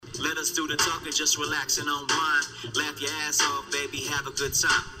us do the talking, just relax and unwind. Laugh your ass off, baby, have a good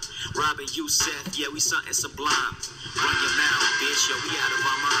time. Robin, Youssef, yeah, we something sublime. Run your mouth, bitch, yo, we out of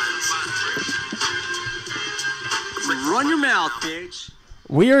our minds. Run your mouth, bitch.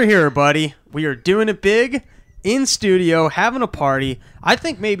 We are here, buddy. We are doing it big, in studio, having a party. I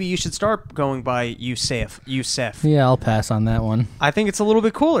think maybe you should start going by Youssef. Yeah, I'll pass on that one. I think it's a little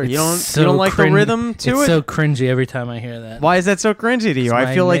bit cooler. You It's don't like the cringe- rhythm to it's it? so cringy every time I hear that. Why is that so cringy to you?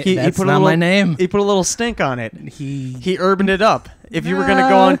 I feel like he that's put a not little my name. He put a little stink on it. He He urbaned it up. If you were gonna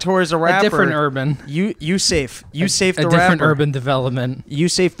go on tour as a rapper, a different urban, Youssef the a different rapper. urban development.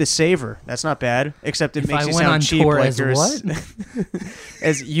 Youssef the Saver. That's not bad. Except it If makes I you went sound on cheap. tour Like as you're what?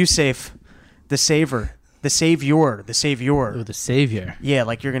 as Youssef the Saver. The savior. Oh, the savior. Yeah,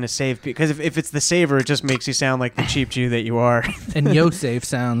 like you're gonna save, because if it's the saver, it just makes you sound like the cheap Jew that you are. And Yosef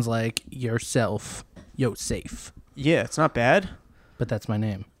sounds like yourself. Yosef. Yeah, it's not bad. But that's my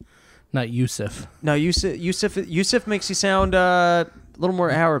name. Not Yusuf. No, Youssef makes you sound a little more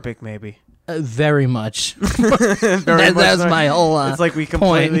Arabic, maybe. Very much. Very much That's so. my whole It's like we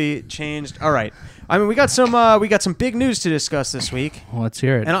completely changed. All right. I mean, we got some big news to discuss this week, Let's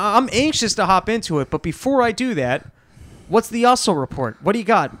hear it. and I'm anxious to hop into it. But before I do that, what's the Ussel report? What do you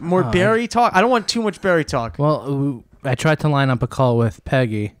got? More Barry talk? I don't want too much Barry talk. Well, I tried to line up a call with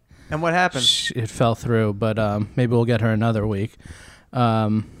Peggy. And what happened? It fell through, but maybe we'll get her another week.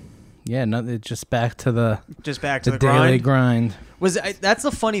 Yeah, no, just back to the daily daily grind. That's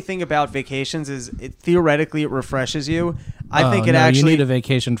the funny thing about vacations is theoretically it refreshes you. I think you actually need a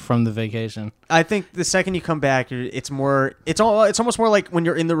vacation from the vacation. I think the second you come back, it's almost more like when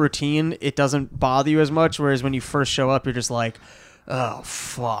you're in the routine, it doesn't bother you as much. Whereas when you first show up, you're just like, oh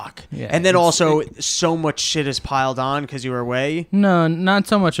fuck. Yeah, and then also so much shit is piled on because you were away. No, not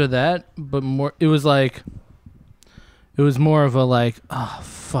so much of that, but more. It was more of a like, oh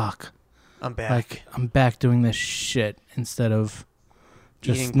fuck, I'm back. like I'm back doing this shit instead of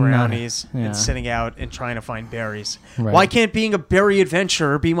just Eating brownies yeah. and sitting out and trying to find berries. Right. Why can't being a berry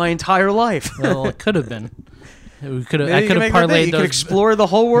adventurer be my entire life? Well, it could have been. I could have You can parlayed You those. could explore the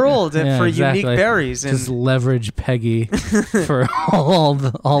whole world Yeah, for exactly. unique berries. And Just leverage Peggy for all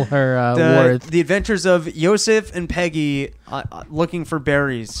her worth. the adventures of Yosef and Peggy looking for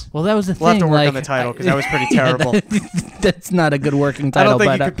berries. Well, that was the thing. We'll have to work like, on the title because that was pretty Yeah, terrible. that's not a good working I title. don't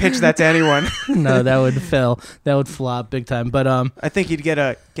think but, you could pitch that to anyone. No, that would fail. That would flop big time. But I think you'd get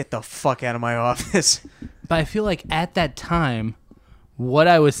the fuck out of my office. But I feel like at that time, what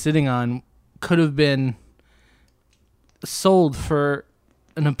I was sitting on could have been sold for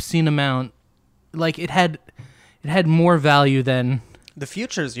an obscene amount. Like it had more value than The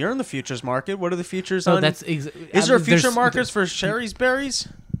futures. You're in the futures market. What are the futures Oh, on? that's Is there a future markets for Sherry's berries?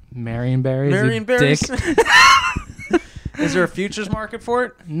 Marion berries? Marion you berries? dick. Is there a futures market for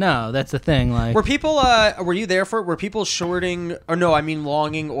it? No, that's the thing. Like, Were people were you there for it? Were people shorting or no, I mean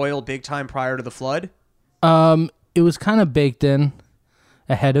longing oil big time prior to the flood? it was kind of baked in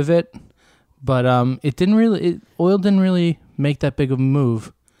ahead of it, but oil didn't really make that big of a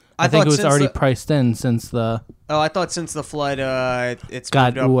move. I think it was already priced in since the. Oh, I thought since the flood, it's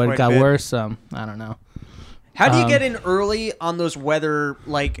got moved up quite a got bit. worse. I don't know. How do you get in early on those weather?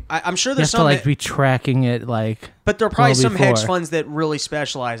 Like, I'm sure You there's have to some, like be tracking it like. but there are probably well some hedge before. funds that really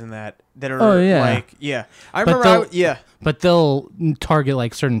specialize in that. That are Oh, yeah. like, yeah. I But remember, they'll- But they'll target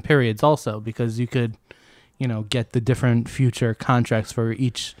like certain periods also because you could, get the different future contracts for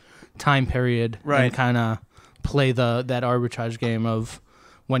each time period, Right. And kind of play that arbitrage game of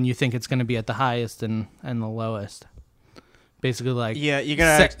when you think it's going to be at the highest and the lowest. Basically, like yeah, you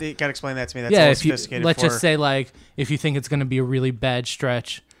gotta explain that to me. That's a yeah. little If you sophisticated. let's for, just say like if you think it's going to be a really bad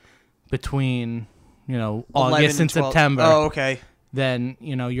stretch between 11 August and 12 September, Oh, okay. then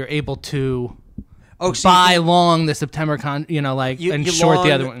you're able to. Oh, so buy long the September and you short long,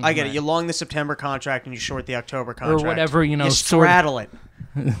 the other one. I get it. Right. You long the September contract and you short the October contract. Or whatever, You sort straddle it.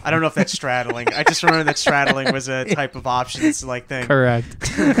 I don't know if that's straddling. I just remember that straddling was a type of options like thing. Correct.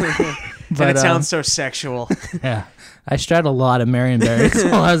 And it sounds so sexual. Yeah. I straddled a lot of Marion berries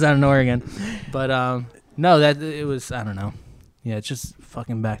while I was out in Oregon. But no, that it was I don't know. Yeah, it's just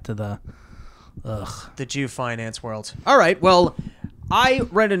fucking back to the The Jew finance world. All right. Well, I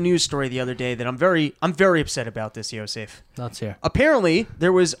read a news story the other day that I'm very upset about this, Yosef. Let's hear. Apparently,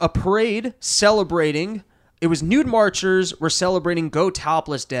 there was a parade celebrating. It was nude marchers were celebrating Go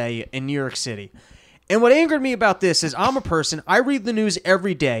Topless Day in New York City. And what angered me about this is I'm a person, I read the news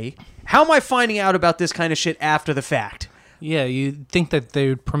every day. How am I finding out about this kind of shit after the fact? Yeah, you think that they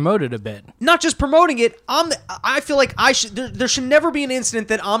would promote it a bit. Not just promoting it. I feel like there should never be an incident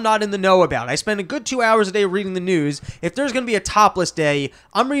that I'm not in the know about. I spend a good 2 hours a day reading the news. If there's going to be a topless day,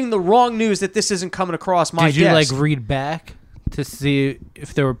 I'm reading the wrong news that this isn't coming across my desk. Did you like read back to see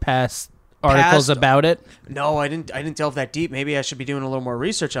if there were past articles about it? No, I didn't delve that deep. Maybe I should be doing a little more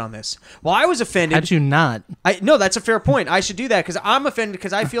research on this. Well, I was offended. How'd you not? No, that's a fair point. I should do that because I'm offended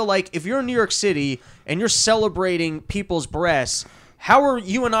because I feel like if you're in New York City and you're celebrating people's breasts, how are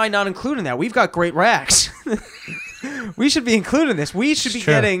you and I not including that? We've got great racks. We should be including this. We should be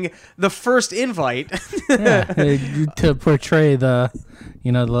getting the first invite. To portray the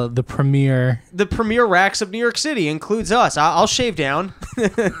premier racks of New York City includes us. I'll shave down.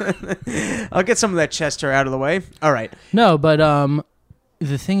 I'll get some of that chest hair out of the way. All right. No, but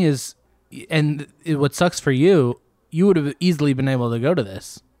the thing is, and what sucks for you would have easily been able to go to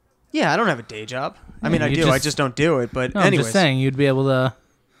this. Yeah, I don't have a day job. I mean, I do. I just don't do it. But no, anyways. I'm just saying, you'd be able to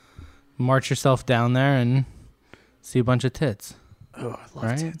march yourself down there and see a bunch of tits. Oh, I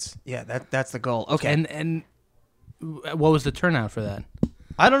love tits. Yeah, that's the goal. Okay. And what was the turnout for that?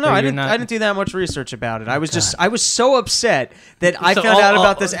 I don't know. I didn't do that much research about it. I was so upset that I found out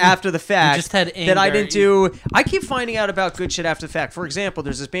about this after the fact. You just had anger. That I didn't do. I keep finding out about good shit after the fact. For example,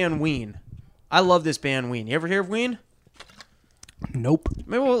 there's this band Ween. I love this band Ween. You ever hear of Ween? Nope.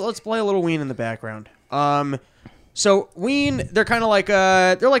 Maybe let's play a little Ween in the background. So Ween, they're kind of like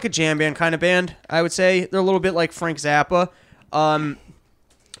they're like a jam band kind of band. I would say they're a little bit like Frank Zappa. Have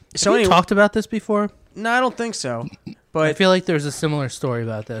you talked about this before? No, I don't think so. But I feel like there's a similar story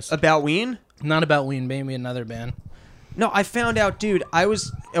about this. About Ween? Not about Ween, maybe another band. No, I found out, dude, I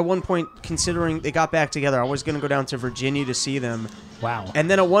was at one point considering they got back together. I was going to go down to Virginia to see them. Wow. And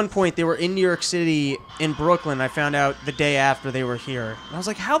then at one point they were in New York City, in Brooklyn. I found out the day after they were here. And I was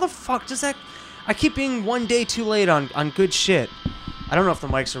like, how the fuck does that... I keep being one day too late on good shit. I don't know if the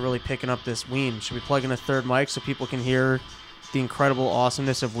mics are really picking up this Ween. Should we plug in a third mic so people can hear the incredible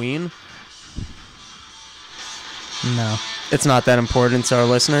awesomeness of Ween? No. It's not that important to our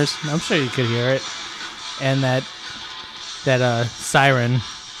listeners. I'm sure you could hear it. And that siren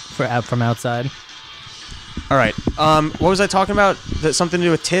from outside. All right. What was I talking about? Something to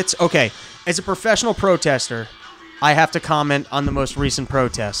do with tits? Okay. As a professional protester, I have to comment on the most recent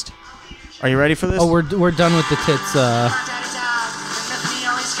protest. Are you ready for this? Oh, we're done with the tits.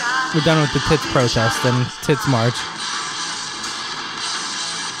 We're done with the tits protest and tits march.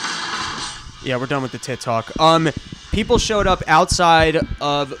 Yeah, we're done with the tit talk. People showed up outside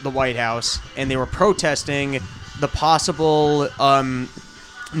of the White House, and they were protesting the possible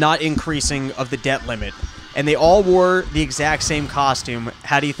not increasing of the debt limit. And they all wore the exact same costume.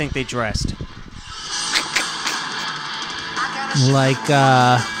 How do you think they dressed? Like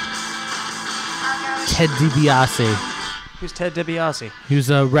Ted DiBiase. Who's Ted DiBiase? He was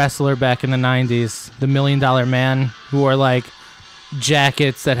a wrestler back in the 90s. The $1 Million Man who wore like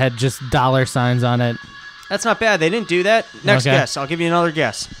jackets that had just dollar signs on it. That's not bad. They didn't do that. Next guess. I'll give you another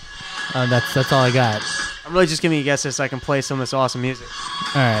guess. That's all I got. I'm really just giving you guesses so I can play some of this awesome music.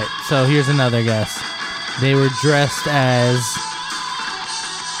 All right. So here's another guess. They were dressed as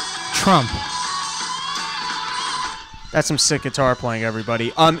Trump. That's some sick guitar playing,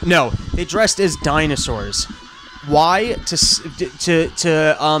 everybody. No, they dressed as dinosaurs. Why?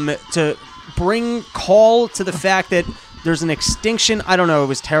 To bring call to the fact that there's an extinction. I don't know. It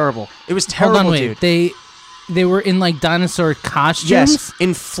was terrible. It was terrible, Hold on, wait. dude. They were in like dinosaur costumes? Yes,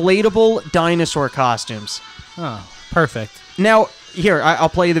 inflatable dinosaur costumes. Oh, perfect. Now, here, I'll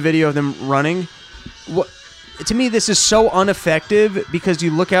play you the video of them running. To me, this is so ineffective because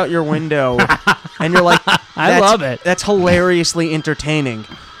you look out your window and you're like, I love it. That's hilariously entertaining.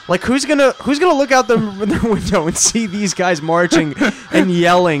 Like, who's gonna look out the window and see these guys marching and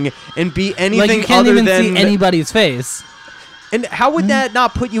yelling and be anything like you can't other even than see anybody's face? And how would that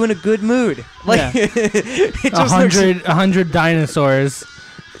not put you in a good mood? Like, it just 100 dinosaurs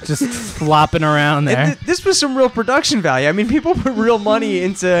just flopping around there. This was some real production value. I mean, people put real money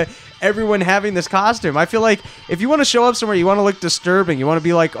into everyone having this costume. I feel like if you want to show up somewhere, you want to look disturbing. You want to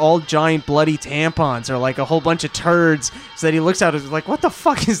be like all giant bloody tampons or like a whole bunch of turds so that he looks out and is like, what the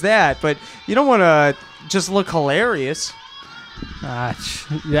fuck is that? But you don't want to just look hilarious.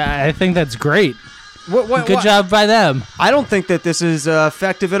 Yeah, I think that's great. Good job by them. I don't think that this is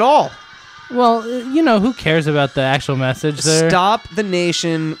effective at all. Well, who cares about the actual message there? Stop the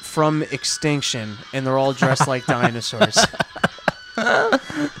nation from extinction, and they're all dressed like dinosaurs.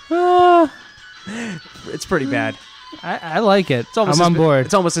 It's pretty bad. I like it. I'm on board.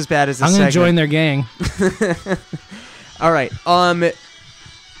 It's almost as bad as this I'm going to segment. join their gang. All right.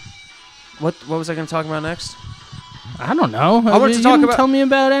 What was I going to talk about next? I don't know. I wanted to You talk didn't about. tell me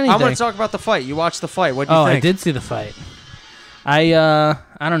about anything. I want to talk about the fight. You watched the fight. What do you Oh, think? I did see the fight. I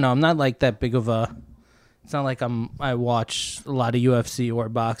don't know. I'm not like that big of a. It's not like I watch a lot of UFC or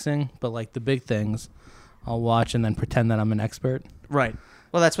boxing, but like the big things, I'll watch and then pretend that I'm an expert. Right.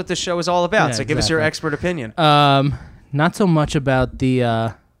 Well, that's what this show is all about. Yeah, So give us your exactly. expert opinion. Not so much about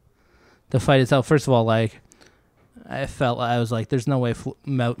the fight itself. First of all, like I was like, there's no way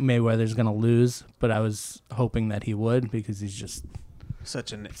Mayweather's gonna lose, but I was hoping that he would because he's just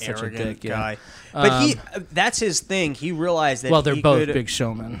Such an Such a arrogant dick, yeah. guy. But that's his thing. He realized that they're he both could, big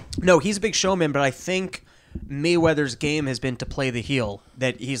showmen. No, he's a big showman, but I think Mayweather's game has been to play the heel.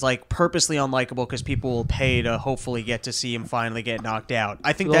 That he's like purposely unlikable because people will pay to hopefully get to see him finally get knocked out.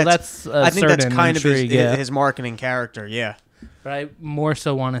 I think Well, that's that's a I think that's certain kind intrigue, of yeah. his marketing character. Yeah. But I more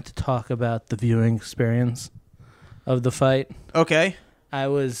so wanted to talk about the viewing experience of the fight. Okay. I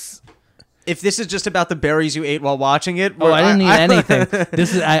was. If this is just about the berries you ate while watching it, Oh, I didn't eat anything.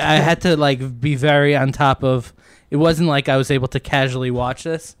 This is. I had to like be very on top of. It wasn't like I was able to casually watch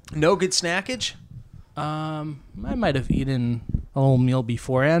this. No good snackage. I might have eaten a little meal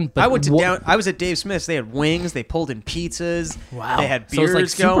beforehand, but I went to down. I was at Dave Smith's. They had wings. They pulled in pizzas. Wow. They had So it's beers like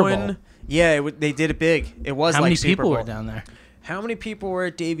Super going. Bowl. Yeah, they did it big. It was How like many Super people Bowl. were down there? How many people were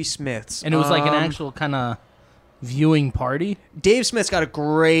at Davey Smith's? And it was like an actual kind of viewing party. Dave Smith's got a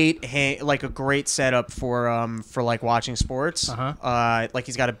great like a great setup for like watching sports. Uh-huh. Like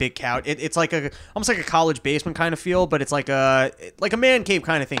he's got a big couch. It's like almost like a college basement kind of feel, but it's like a man cave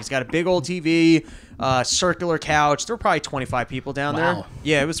kind of thing. He's got a big old TV, circular couch. There were probably 25 people down there. Wow.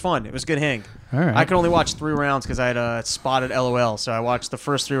 Yeah, it was fun. It was a good hang. All right. I could only watch 3 rounds because I had spotted LOL, so I watched the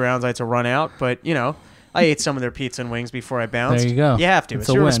first 3 rounds. I had to run out, but I ate some of their pizza and wings before I bounced. There you go. You have to. It's It's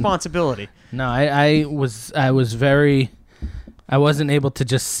a your win. responsibility. No, I was very. I wasn't able to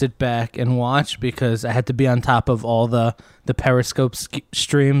just sit back and watch because I had to be on top of all the Periscope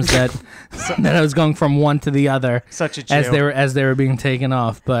streams that that I was going from one to the other Such a as jail. they were being taken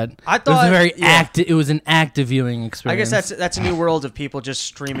off. But I it was thought- a very yeah. active. It was an active viewing I experience. guess that's a new world of people just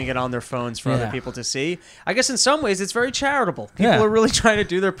streaming it on their phones for other Yeah. people to see. I guess in some ways it's very charitable. People Yeah. are really trying to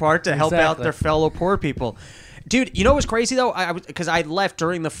do their part to help out Exactly. their fellow poor people. Dude, you know what's crazy though? Because I left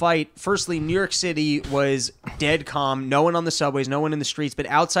during the fight. Firstly, New York City was dead calm. No one on the subways, no one in the streets. But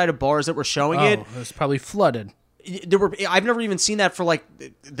outside of bars that were showing Oh, it, it was probably flooded. there were. I've never even seen that for like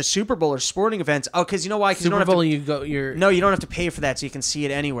the Super Bowl or sporting events. Oh, because you know why? Because you Super don't have Bowl, to. you go. You're No, you don't have to pay for that, so you can see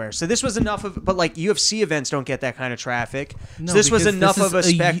it anywhere. So this was enough of, but like UFC events don't get that kind of traffic. No, so this was because enough this of a is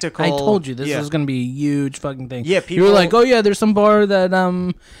spectacle. I told you this Yeah. was going to be a huge fucking thing. Yeah, you were people- like, oh yeah, there's some bar that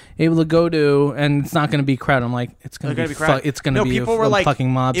able to go to, and it's not going to be crowded. I'm like, it's going They're to be crowded. it's going to No, be people a were like fucking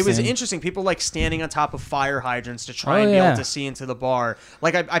mob. It was scene. interesting. People like standing on top of fire hydrants to try Oh, and be yeah. able to see into the bar.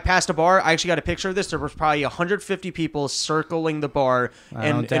 Like I passed a bar. I actually got a picture of this. There was probably 150 people circling the bar, I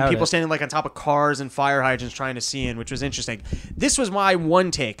don't and doubt people it. standing like on top of cars and fire hydrants trying to see in, which was interesting. This was my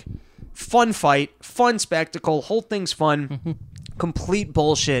one take. Fun fight, fun spectacle, whole thing's fun. Complete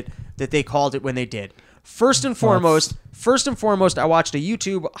bullshit that they called it when they did. First and foremost, I watched a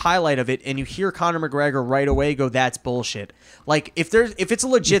YouTube highlight of it, and you hear Conor McGregor right away go, "That's bullshit." Like if it's a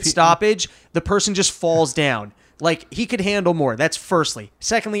legit stoppage, the person just falls down. Like he could handle more. That's firstly.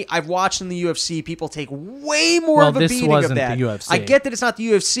 Secondly, I've watched in the UFC people take way more Well, of a this beating wasn't of that. the UFC. I get that it's not the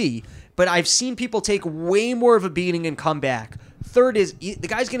UFC, but I've seen people take way more of a beating and come back. Third is the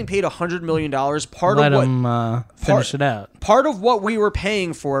guy's getting paid $100 million. Part Let of what him finish it out. part of what we were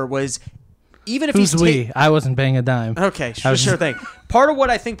paying for was even if Who's he's we? I wasn't paying a dime. Okay, I was sure just- thing. Part of what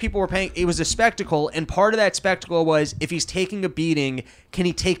I think people were paying, it was a spectacle, and part of that spectacle was if he's taking a beating, can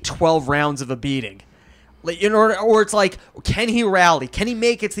he take 12 rounds of a beating? Like, or it's like, can he rally? Can he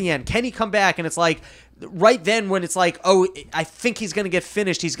make it to the end? Can he come back? And it's like, right then when it's like, oh, I think he's going to get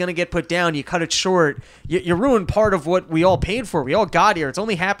finished, he's going to get put down, you cut it short, you ruin part of what we all paid for. We all got here. It's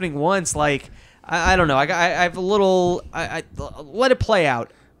only happening once. Like, I don't know. I have a little, I let it play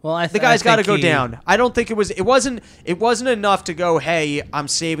out. Well, The guy's got to go down. I don't think it wasn't enough to go, hey, I'm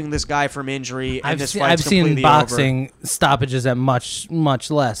saving this guy from injury, and this fight's I've seen completely boxing stoppages at much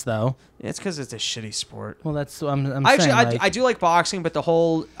less though. over. It's because it's a shitty sport. Well, that's what I'm Actually, saying. Like, I do like boxing, but the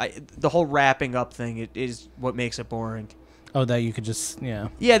whole wrapping up thing is what makes it boring. oh, that you could just Yeah,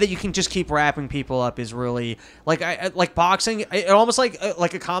 that you can just keep wrapping people up is really like I like boxing. It almost like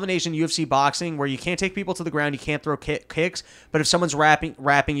a combination UFC boxing where you can't take people to the ground, you can't throw kicks, but if someone's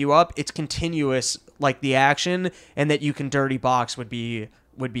wrapping you up, it's continuous like the action, and that you can dirty box would be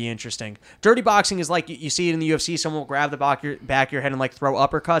interesting. Dirty boxing is like you see it in the UFC. Someone will grab the back of your head and like throw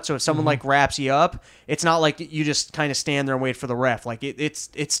uppercuts. So if someone like wraps you up, it's not like you just kind of stand there and wait for the ref. Like it's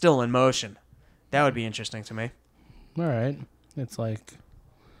still in motion. That would be interesting to me. All right. It's like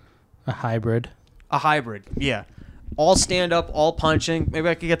a hybrid. A hybrid, yeah. All stand-up, all punching. Maybe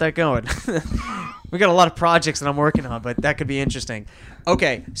I could get that going. We got a lot of projects that I'm working on, but that could be interesting.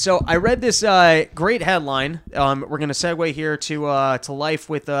 Okay, so I read this great headline. We're going to segue here to life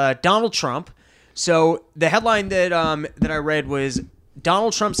with Donald Trump. So the headline that I read was,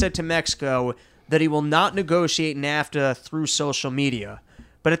 Donald Trump said to Mexico that he will not negotiate NAFTA through social media.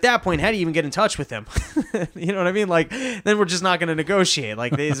 But at that point, how do you even get in touch with him? You know what I mean? Like, then we're just not going to negotiate.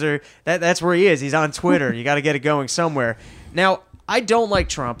 Like, that's where he is. He's on Twitter. You got to get it going somewhere. Now, I don't like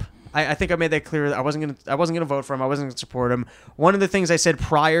Trump. I think I made that clear. I wasn't gonna vote for him. I wasn't gonna support him. One of the things I said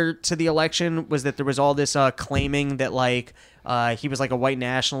prior to the election was that there was all this claiming that like he was like a white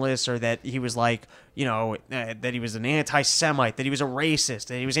nationalist, or that he was like, you know, that he was an anti-Semite, that he was a racist,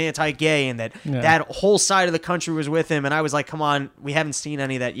 that he was anti-gay, and that that whole side of the country was with him. And I was like, come on, we haven't seen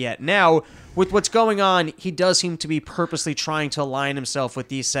any of that yet. Now, with what's going on, he does seem to be purposely trying to align himself with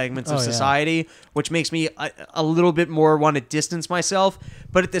these segments of society, which makes me a little bit more want to distance myself.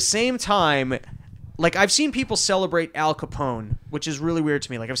 But at the same time, like, I've seen people celebrate Al Capone, which is really weird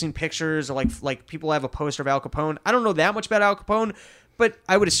to me. Like, I've seen pictures of like people have a poster of Al Capone. I don't know that much about Al Capone, but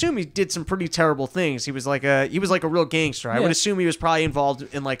I would assume he did some pretty terrible things. He was like a real gangster. I would assume he was probably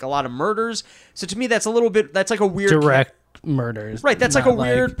involved in like a lot of murders. So to me, that's like a weird direct murders. Right, that's like a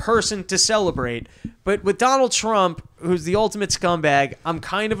weird person to celebrate. But with Donald Trump, who's the ultimate scumbag, I'm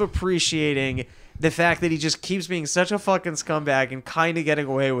kind of appreciating the fact that he just keeps being such a fucking scumbag and kind of getting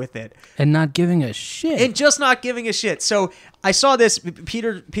away with it. And not giving a shit. And just not giving a shit. So I saw this,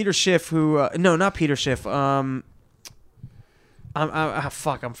 Peter Schiff, who... no, not Peter Schiff. Fuck,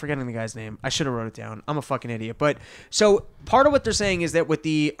 I'm forgetting the guy's name. I should have wrote it down. I'm a fucking idiot. But, so, part of what they're saying is that with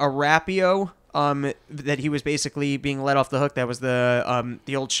the Arapio... that he was basically being let off the hook. That was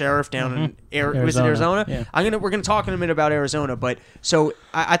the old sheriff down in Arizona. Was it Arizona? Yeah. We're gonna talk in a minute about Arizona. But so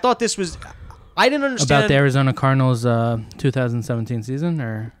I thought this was... I didn't understand about the Arizona Cardinals 2017 season,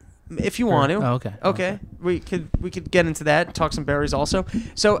 or if you want to. Oh, okay. Okay. We could get into that. Talk some berries also.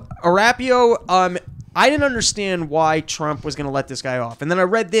 So Arapio, I didn't understand why Trump was going to let this guy off, and then I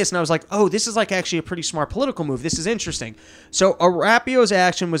read this and I was like, oh, this is like actually a pretty smart political move. This is interesting. So Arapio's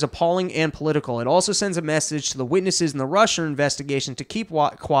action was appalling and political. It also sends a message to the witnesses in the Russia investigation to keep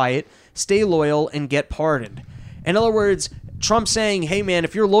quiet, stay loyal, and get pardoned. In other words, Trump saying, hey, man,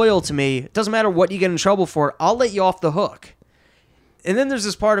 if you're loyal to me, it doesn't matter what you get in trouble for, I'll let you off the hook. And then there's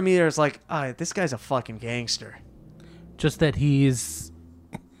this part of me that's like, this guy's a fucking gangster. Just that he's...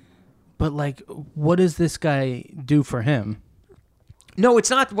 But, like, what does this guy do for him? No, it's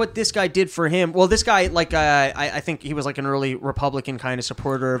not what this guy did for him. Well, this guy, like, I think he was like an early Republican kind of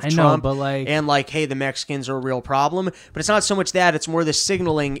supporter of Trump. But like, and like, hey, the Mexicans are a real problem. But it's not so much that. It's more the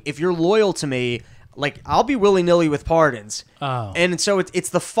signaling, if you're loyal to me... Like, I'll be willy-nilly with pardons. Oh. And so it's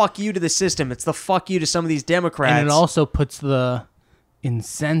the fuck you to the system. It's the fuck you to some of these Democrats. And it also puts the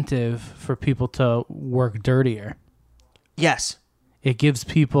incentive for people to work dirtier. Yes. It gives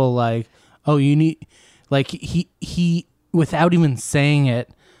people, like, oh, you need... Like, he without even saying it,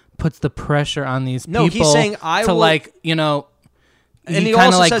 puts the pressure on these people he's saying, I will... like, you know... And he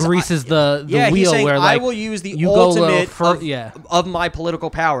kind of like greases the wheel he's saying, where like I will use the ultimate yeah. of my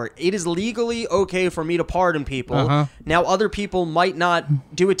political power. It is legally okay for me to pardon people. Now other people might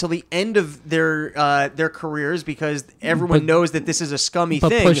not do it till the end of their careers because everyone knows that this is a scummy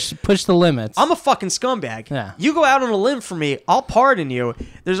thing. Push the limits. I'm a fucking scumbag. Yeah. You go out on a limb for me, I'll pardon you.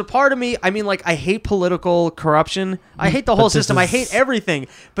 There's a part of me, I mean, like, I hate political corruption. I hate the whole system. I hate everything.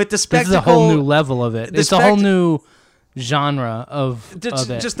 But the spectacle... This is a whole new level of it. It's a whole new... genre of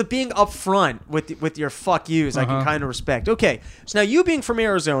it. Just the being upfront with your fuck yous, I can kind of respect. Okay, so now you being from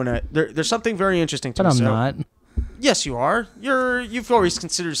Arizona, there's something very interesting to me. But I'm not. Yes, you are. You've always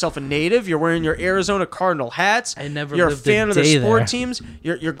considered yourself a native. You're wearing your Arizona Cardinal hats. I never. You're lived a fan a of the day sport there. teams.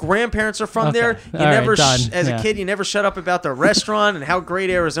 Your grandparents are from there. You All never, right, as a kid, you never shut up about the restaurant and how great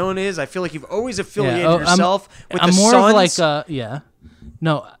Arizona is. I feel like you've always affiliated yourself with I'm the more Suns. of like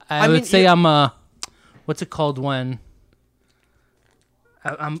No, I would say I'm a. What's it called when?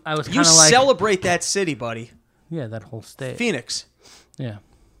 I was kind you of like celebrate that city, buddy. Yeah, that whole state. Phoenix. Yeah.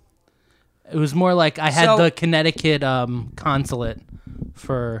 It was more like I had the Connecticut consulate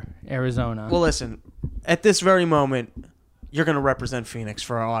for Arizona. Well, listen, at this very moment, you're going to represent Phoenix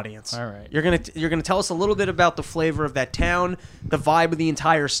for our audience. All right. You're going to tell us a little bit about the flavor of that town, the vibe of the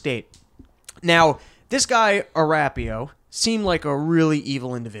entire state. Now, this guy Arapio seemed like a really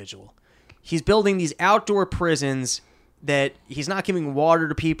evil individual. He's building these outdoor prisons that he's not giving water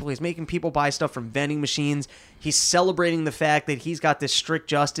to people. He's making people buy stuff from vending machines. He's celebrating the fact that he's got this strict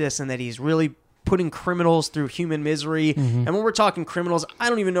justice and that he's really putting criminals through human misery. And when we're talking criminals, I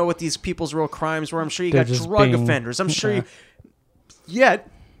don't even know what these people's real crimes were. I'm sure you They're got just drug being- offenders. I'm sure yeah. Yet,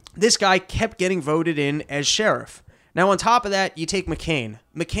 this guy kept getting voted in as sheriff. Now, on top of that, you take McCain.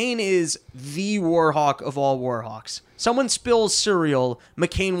 McCain is the war hawk of all war hawks. Someone spills cereal,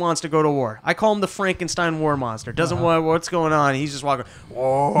 McCain wants to go to war. I call him the Frankenstein war monster. Doesn't want what's going on. He's just walking,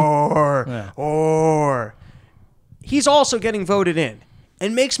 war, Yeah. war. He's also getting voted in.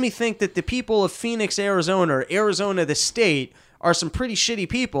 And makes me think that the people of Phoenix, Arizona, or Arizona, the state, are some pretty shitty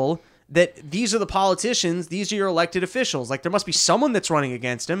people. That these are the politicians, these are your elected officials. Like, there must be someone that's running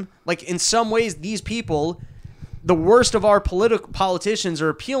against him. Like, in some ways, these people, the worst of our politicians, are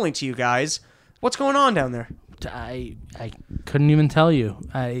appealing to you guys. What's going on down there? I couldn't even tell you.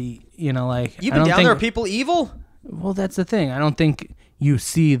 You've I been don't down think, there, are people evil? Well, that's the thing. I don't think you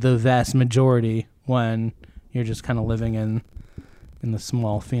see the vast majority when you're just kind of living in the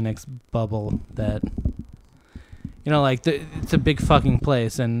small Phoenix bubble that, it's a big fucking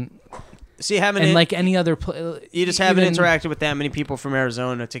place. And So you haven't, like any other place, you just haven't interacted with that many people from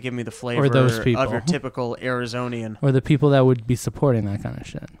Arizona to give me the flavor Or those people. of your typical Arizonian. or the people that would be supporting that kind of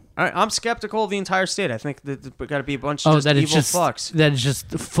shit. I'm skeptical of the entire state. I think that there's got to be a bunch of That evil it's just fucks. that it's just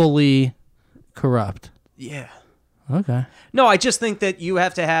fully corrupt. Yeah. Okay. No, I just think that you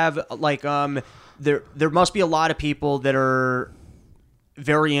have to have there must be a lot of people that are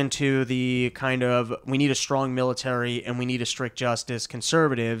very into the kind of we need a strong military and we need a strict justice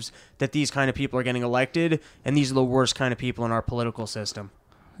conservatives, that these kind of people are getting elected, and these are the worst kind of people in our political system.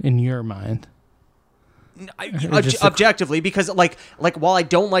 In your mind. Objectively, because like while I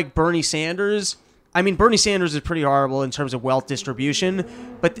don't like Bernie Sanders, I mean Bernie Sanders is pretty horrible in terms of wealth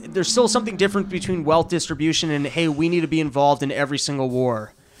distribution, but there's still something different between wealth distribution and, hey, we need to be involved in every single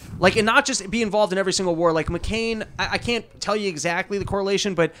war. Like, and not just be involved in every single war. Like McCain, I can't tell you exactly the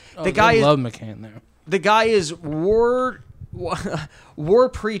correlation, but the guy I is love McCain there. the guy is war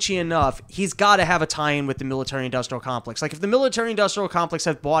preachy enough. He's got to have a tie-in with the military-industrial complex. Like, if the military-industrial complex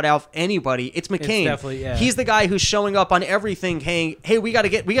have bought out anybody, it's McCain. definitely, yeah. He's the guy who's showing up on everything. Hey, we got to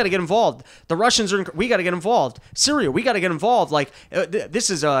get involved. The Russians we got to get involved. Syria, we got to get involved. Like, this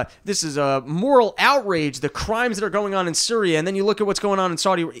is a moral outrage. The crimes that are going on in Syria, and then you look at what's going on in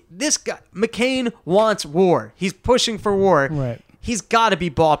Saudi. This guy McCain wants war. He's pushing for war. Right. He's got to be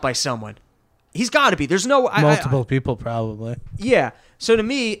bought by someone. He's got to be. There's no Multiple people probably. Yeah. So to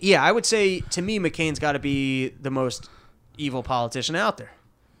me, I would say to me, McCain's got to be the most evil politician out there.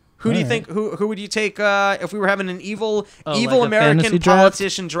 Who do you think? Who would you take if we were having an evil like a American fantasy draft?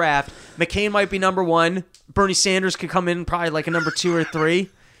 politician draft? McCain might be number one. Bernie Sanders could come in probably like a number 2 or 3.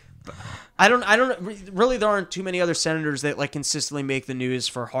 I don't really. There aren't too many other senators that like consistently make the news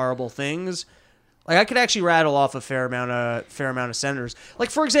for horrible things. Like, I could actually rattle off a fair amount of senators. Like,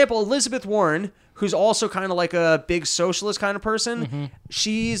 for example, Elizabeth Warren, who's also kind of like a big socialist kind of person. Mm-hmm.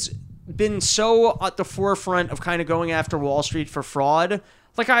 She's been so at the forefront of kind of going after Wall Street for fraud.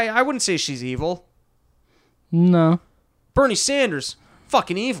 Like, I wouldn't say she's evil. No. Bernie Sanders,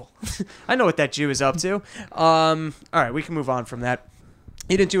 fucking evil. I know what that Jew is up to. All right, we can move on from that.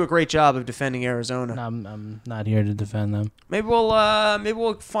 He didn't do a great job of defending Arizona. I'm not here to defend them. Maybe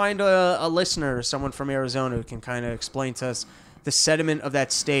we'll find a listener, someone from Arizona, who can kind of explain to us the sentiment of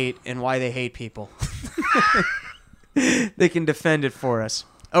that state and why they hate people. They can defend it for us.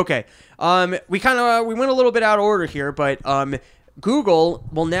 Okay. We went a little bit out of order here, but Google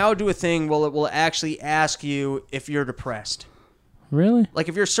will now do a thing where it will actually ask you if you're depressed. Really? Like,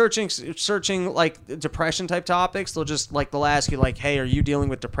 if you're searching like depression type topics, they'll ask you like, hey, are you dealing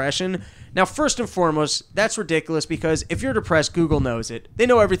with depression? Now, first and foremost, that's ridiculous, because if you're depressed, Google knows it. They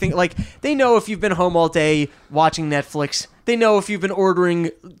know everything. Like, they know if you've been home all day watching Netflix. They know if you've been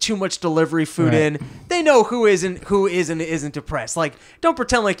ordering too much delivery food in. They know who isn't depressed. Like, don't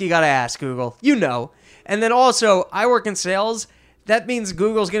pretend like you gotta ask Google. You know. And then also, I work in sales. That means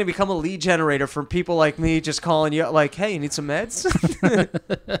Google's going to become a lead generator for people like me, just calling you like, hey, you need some meds?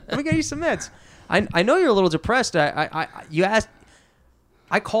 Let me get you some meds. I know you're a little depressed. You asked.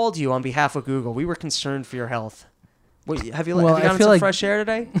 I called you on behalf of Google. We were concerned for your health. Have you gotten some fresh air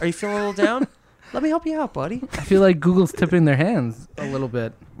today? Are you feeling a little down? Let me help you out, buddy. I feel like Google's tipping their hands a little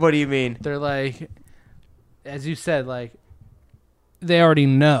bit. What do you mean? They're like, as you said, like, they already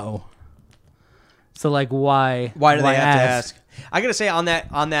know. So like, why do they have to ask? I gotta say, on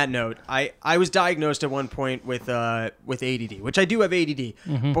that note, I was diagnosed at one point with ADD, which I do have ADD.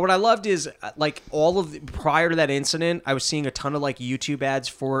 Mm-hmm. But what I loved is like prior to that incident, I was seeing a ton of like YouTube ads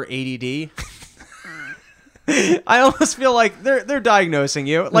for ADD. I almost feel like they're diagnosing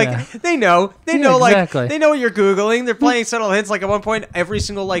you. Like Yeah. they know, exactly. like they know what you're googling. They're playing subtle hints. Like at one point,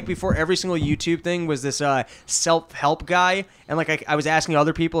 before every single YouTube thing was this self-help guy, and like I was asking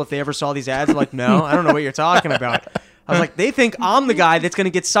other people if they ever saw these ads. They're like, no, I don't know what you're talking about. I was like, they think I'm the guy that's gonna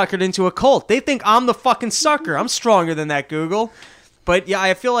get suckered into a cult. They think I'm the fucking sucker. I'm stronger than that, Google. But yeah,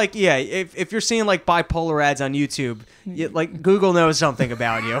 I feel like if you're seeing like bipolar ads on YouTube, like Google knows something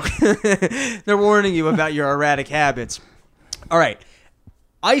about you. They're warning you about your erratic habits. All right,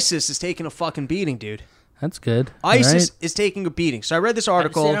 ISIS is taking a fucking beating, dude. That's good. ISIS is taking a beating. So I read this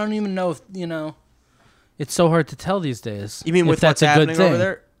article. I don't even know if It's so hard to tell these days. You mean if with that's what's a good happening thing. over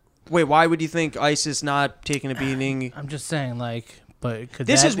there? Wait, why would you think ISIS not taking a beating? I'm just saying, like, but could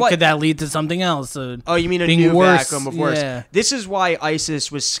This that is what- could that lead to something else? Oh, you mean a being new worse? vacuum of worse? Yeah. This is why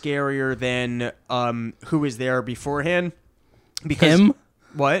ISIS was scarier than who was there beforehand. Because Him?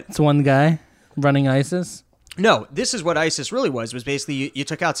 What? It's one guy running ISIS. No, this is what ISIS really was basically you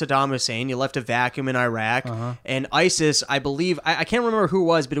took out Saddam Hussein, you left a vacuum in Iraq, and ISIS, I believe, I can't remember who it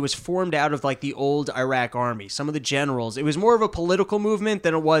was, but it was formed out of like the old Iraq army, some of the generals. It was more of a political movement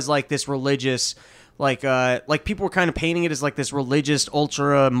than it was like this religious, like people were kind of painting it as like this religious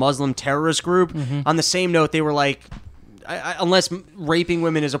ultra-Muslim terrorist group. On the same note, they were like, unless raping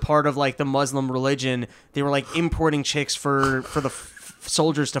women is a part of like the Muslim religion, they were like importing chicks for the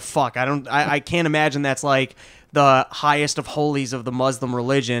soldiers to fuck. I can't imagine that's like the highest of holies of the Muslim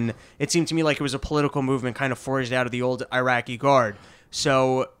religion. It seemed to me like it was a political movement kind of forged out of the old Iraqi guard.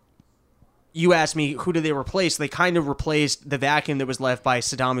 So you asked me, who did they replace? They kind of replaced the vacuum that was left by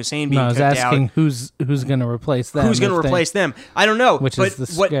Saddam Hussein being No, I was kicked asking out. who's going to replace them. Who's going to replace them? I don't know. Which but is the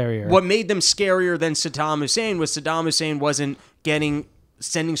scarier. What made them scarier than Saddam Hussein was Saddam Hussein wasn't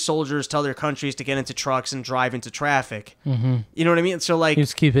sending soldiers to other countries to get into trucks and drive into traffic. Mm-hmm. You know what I mean? So like,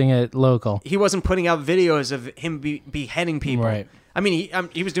 He's keeping it local. he wasn't putting out videos of him beheading people. Right. I mean,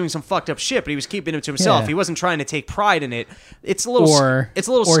 he was doing some fucked up shit, but he was keeping it to himself. Yeah. He wasn't trying to take pride in it. It's a little, Or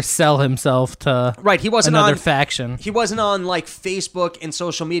sell himself to right. He wasn't another on faction. He wasn't on like Facebook and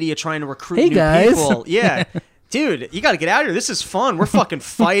social media trying to recruit Hey, new guys. people. Yeah. Dude, you got to get out of here. This is fun. We're fucking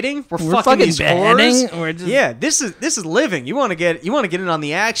fighting. We're fucking fucking these beheading. whores. We're just- Yeah, this is living. You want to get in on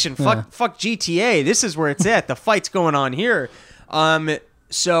the action. Fuck GTA. This is where it's at. The fight's going on here.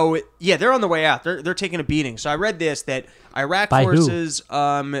 So yeah, they're on the way out. They're taking a beating. So I read this that Iraq By who? forces.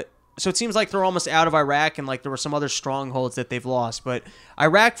 So it seems like they're almost out of Iraq, and like there were some other strongholds that they've lost. But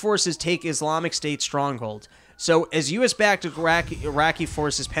Iraq forces take Islamic State stronghold. So as U.S.-backed Iraqi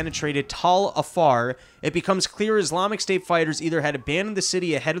forces penetrated Tal Afar, it becomes clear Islamic State fighters either had abandoned the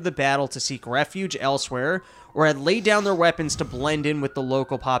city ahead of the battle to seek refuge elsewhere, or had laid down their weapons to blend in with the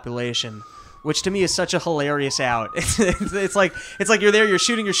local population. Which to me is such a hilarious out. It's like you're there, you're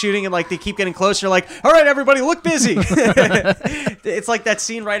shooting, and like they keep getting closer. You're like, all right, everybody, look busy. It's like that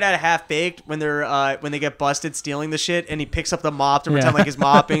scene right out of Half Baked when they get busted stealing the shit, and he picks up the mop to pretend like he's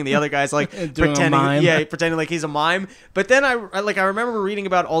mopping. And the other guy's like pretending like he's a mime. But then I remember reading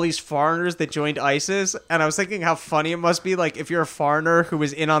about all these foreigners that joined ISIS, and I was thinking how funny it must be like if you're a foreigner who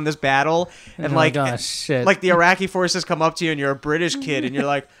was in on this battle, and like the Iraqi forces come up to you, and you're a British kid, and you're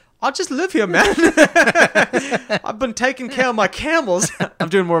like, I just live here, man. I've been taking care of my camels. I'm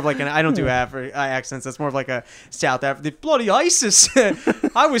doing more of like I don't do accents. That's more of like a South African. Bloody ISIS.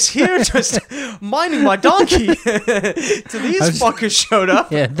 I was here just minding my donkey. So these fuckers showed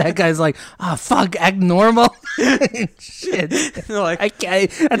up. Yeah, that guy's like, fuck, act normal. Shit. Like, I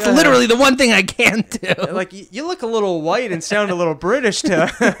can't, that's literally the one thing I can't do. like, you look a little white and sound a little British to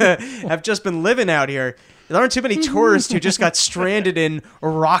have just been living out here. There aren't too many tourists who just got stranded in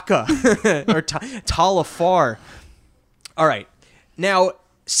Raqqa or Tal Afar. All right. Now,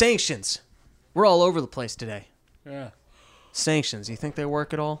 sanctions. We're all over the place today. Yeah. Sanctions. You think they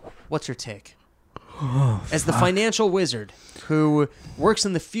work at all? What's your take? As the financial wizard who works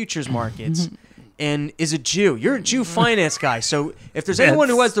in the futures markets and is a Jew. You're a Jew finance guy. So if there's anyone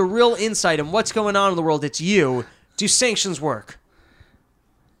who has the real insight in what's going on in the world, it's you. Do sanctions work?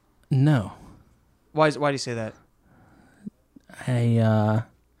 No. Why do you say that? I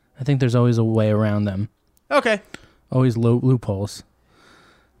think there's always a way around them. Okay. Always loopholes.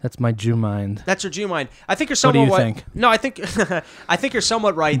 That's my Jew mind. That's your Jew mind. I think you're What do somewhat you right. think? No, I think I think you're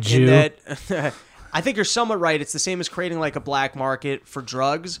somewhat right Jew? in that. I think you're somewhat right. It's the same as creating like a black market for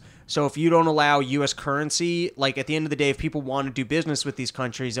drugs. So if you don't allow U.S. currency, like at the end of the day, if people want to do business with these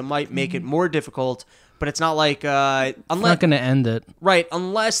countries, it might make it more difficult. But it's not like I'm not going to end it. right,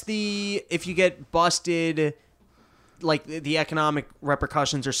 unless if you get busted like the economic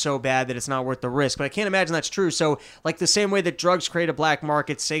repercussions are so bad that it's not worth the risk. But I can't imagine that's true. So like the same way that drugs create a black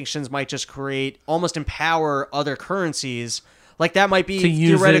market, sanctions might just almost empower other currencies. Like that might be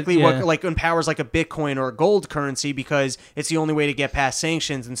theoretically what like empowers like a Bitcoin or a gold currency because it's the only way to get past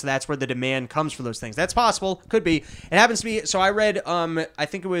sanctions, and so that's where the demand comes for those things. That's possible, could be. It happens to be. So I read, I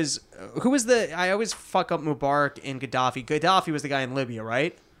think it was I always fuck up Mubarak and Gaddafi. Gaddafi was the guy in Libya,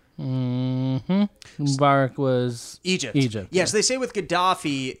 right? Mm-hmm. Mubarak was Egypt. Yeah, so they say with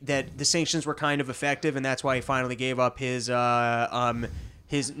Gaddafi that the sanctions were kind of effective, and that's why he finally gave up his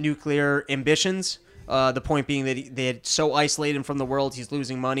nuclear ambitions. The point being that they had so isolated him from the world, he's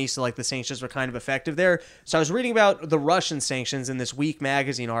losing money, so like the sanctions were kind of effective there. So I was reading about the Russian sanctions in this Week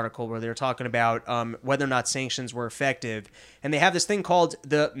magazine article where they were talking about whether or not sanctions were effective. And they have this thing called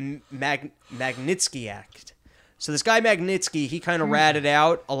the Magnitsky Act. So this guy Magnitsky, he kind of ratted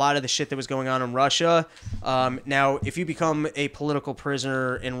out a lot of the shit that was going on in Russia. Now, if you become a political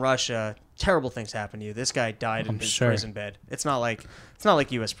prisoner in Russia, terrible things happen to you. This guy died in his prison bed. It's not like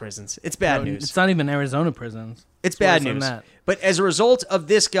U.S. prisons. It's bad news. It's not even Arizona prisons. It's bad news. But as a result of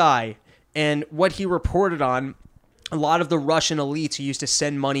this guy and what he reported on, a lot of the Russian elites who used to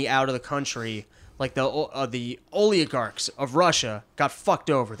send money out of the country, like the oligarchs of Russia, got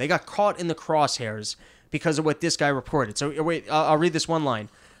fucked over. They got caught in the crosshairs because of what this guy reported. So wait, I'll read this one line.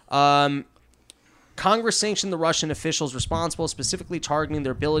 Congress sanctioned the Russian officials responsible, specifically targeting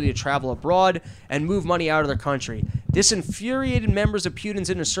their ability to travel abroad and move money out of their country. This infuriated members of Putin's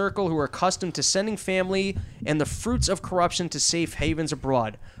inner circle who are accustomed to sending family and the fruits of corruption to safe havens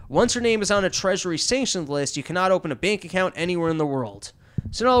abroad. Once your name is on a treasury sanctioned list, you cannot open a bank account anywhere in the world.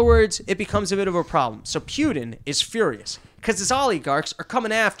 So in other words, it becomes a bit of a problem. So Putin is furious because his oligarchs are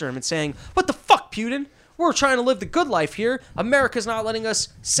coming after him and saying, "What the fuck, Putin? We're trying to live the good life here. America's not letting us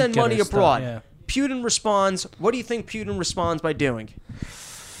send money abroad." Yeah. Putin responds. What do you think Putin responds by doing?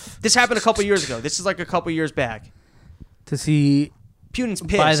 This happened a couple years ago. This is like a couple years back. Does he Putin's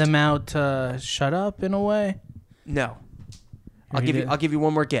pissed. buy them out to shut up in a way? No. I'll give you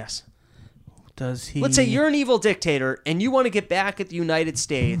one more guess. Does he? Let's say you're an evil dictator and you want to get back at the United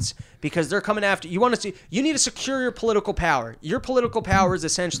States because they're coming after you. You need to secure your political power. Your political power is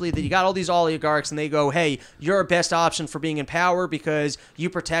essentially that you got all these oligarchs and they go, "Hey, you're our best option for being in power because you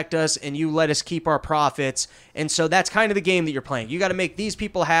protect us and you let us keep our profits." And so that's kind of the game that you're playing. You got to make these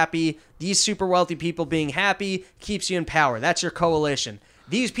people happy. These super wealthy people being happy keeps you in power. That's your coalition.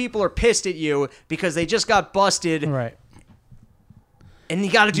 These people are pissed at you because they just got busted. Right. And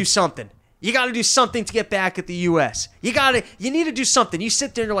you got to do something. You got to do something to get back at the U.S. You need to do something. You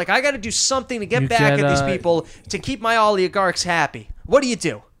sit there and you're like, I got to do something to get back at these people to keep my oligarchs happy. What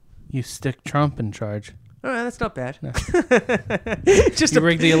do? You stick Trump in charge. All right, that's not bad. No. Just to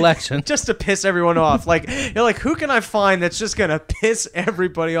rig the election. Just to piss everyone off. Like, you're like, who can I find that's just going to piss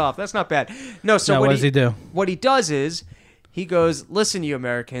everybody off? That's not bad. No, so what does he do? What he does is he goes, "Listen, you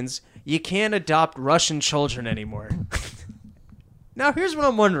Americans, you can't adopt Russian children anymore." Now, here's what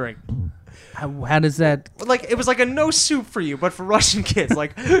I'm wondering. How does that... Like, it was like a no soup for you, but for Russian kids.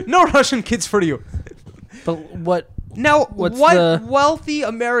 Like, no Russian kids for you. But what... Now, what wealthy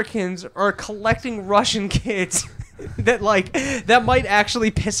Americans are collecting Russian kids that might actually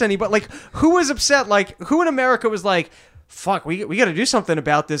piss anybody? Like, who was upset? Like, who in America was like, fuck, we got to do something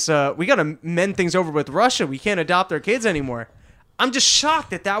about this. We got to mend things over with Russia. We can't adopt their kids anymore. I'm just shocked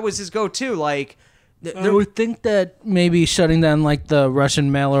that was his go-to. Like... I would think that maybe shutting down like the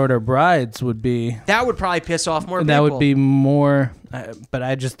Russian mail order brides would be... That would probably piss off more people. That would be more... but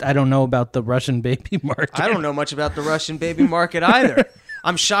I don't know about the Russian baby market. I don't know much about the Russian baby market either.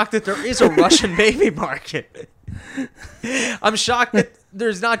 I'm shocked that there is a Russian baby market. I'm shocked that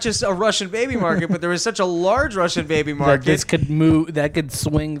there's not just a Russian baby market, but there is such a large Russian baby market. That this could move, that could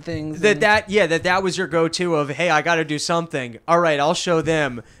swing things. That was your go-to of, hey, I got to do something. All right, I'll show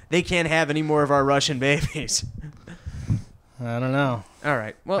them. They can't have any more of our Russian babies. I don't know. All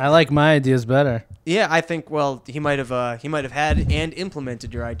right. Well, I like my ideas better. Yeah, I think. Well, he might have had and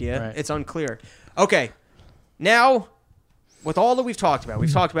implemented your idea. Right. It's unclear. Okay. Now, with all that we've talked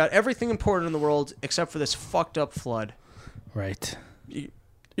about everything important in the world except for this fucked up flood. Right. You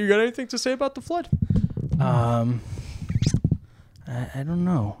got anything to say about the flood? I don't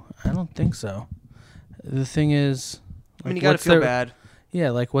know. I don't think so. The thing is, I mean, you got to feel bad.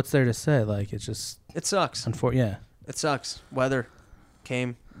 Yeah, like what's there to say? Like it sucks. Yeah. It sucks. Weather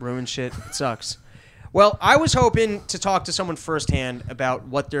came, ruined shit. It sucks. Well, I was hoping to talk to someone firsthand about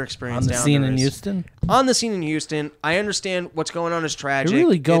what their experience On the down scene there in is. Houston? On the scene in Houston, I understand what's going on is tragic. You're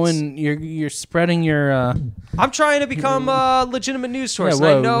really It's- going. You're spreading your. I'm trying to become a legitimate news source. Yeah,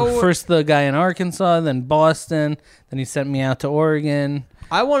 and I well, know. first the guy in Arkansas, then Boston, then he sent me out to Oregon.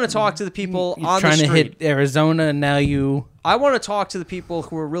 I want to talk to the people You're on the trying to street. hit Arizona, and now you. I want to talk to the people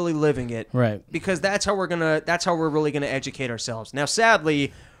who are really living it. Right. Because that's how we're really gonna educate ourselves. Now,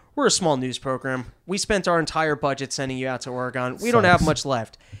 sadly, we're a small news program. We spent our entire budget sending you out to Oregon. We don't have Sucks. much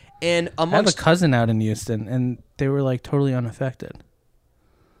left. And I have a amongst cousin out in Houston, and they were like totally unaffected.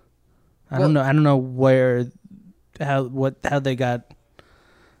 I Well- don't know how they got.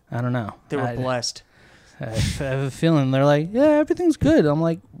 I don't know. they were I blessed. have a feeling they're like, yeah, everything's good. I'm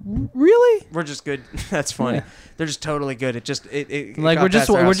like, really? We're just good. That's funny. Yeah. They're just totally good. It Like got we're just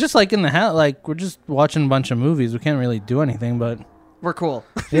past our house. like in the house, like we're just watching a bunch of movies. We can't really do anything, but We're cool.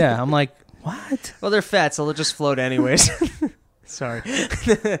 yeah, I'm like, what? Well, they're fat, so they'll just float anyways. Sorry.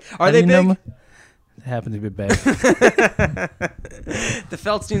 Are How do they you know big? They happen to be big. The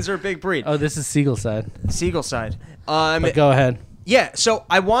Feldsteins are a big breed. Oh, this is Siegel side. Seagull side. But go ahead. Yeah, so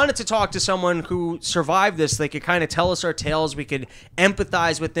I wanted to talk to someone who survived this. They could kind of tell us our tales. We could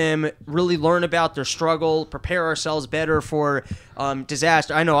empathize with them, really learn about their struggle, prepare ourselves better for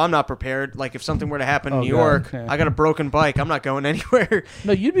disaster. I know I'm not prepared. Like, if something were to happen in Oh, New God, York, yeah. I got a broken bike. I'm not going anywhere.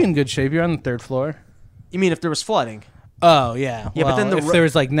 No, you'd be in good shape. You're on the 3rd floor. You mean if there was flooding? Oh yeah. Yeah, but Well, then the if ro- there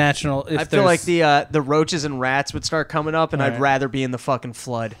was like national, if I feel like there's- the roaches and rats would start coming up, and I'd Right. rather be in the fucking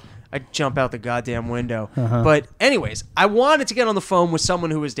flood. I'd jump out the goddamn window. Uh-huh. But anyways, I wanted to get on the phone with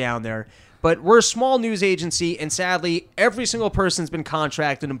someone who was down there. But we're a small news agency, and sadly, every single person's been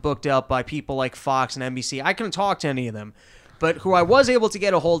contracted and booked up by people like Fox and NBC. I couldn't talk to any of them. But who I was able to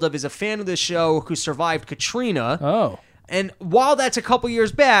get a hold of is a fan of the show who survived Katrina. Oh, And while that's a couple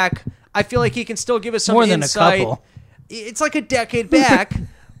years back, I feel like he can still give us some more than insight. a couple. It's like a decade back,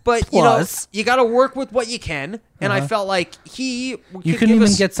 but Plus. you got to work with what you can. And I Uh-huh. felt like You could couldn't give even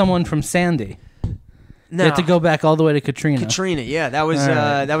us, get someone from Sandy. no, You had to go back all the way to Katrina. Katrina. Yeah, that was All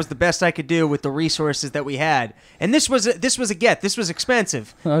right. that was the best I could do with the resources that we had. And this was a get. This was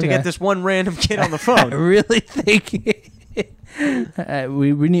expensive to Okay. get this one random kid on the I phone. really think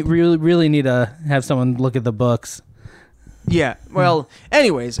we really need to have someone look at the books. Yeah. Well,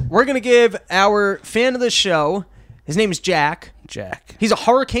 anyways, we're gonna give our fan of the show. His name is Jack. Jack. He's a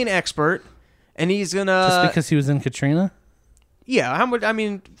hurricane expert, and he's gonna. Just because he was in Katrina? Yeah. How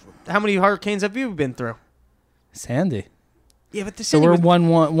many hurricanes have you been through? Sandy. Yeah, but the So Sandy we're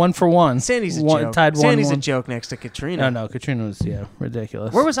was, 1 for 1. Sandy's a One, joke. Tied 1-1. Sandy's a joke next to Katrina. No, Katrina was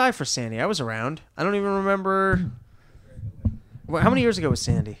ridiculous. Where was I for Sandy? I was around. I don't even remember. How many years ago was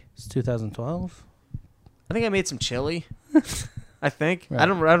Sandy? It's 2012. I think I made some chili. I think. Right. I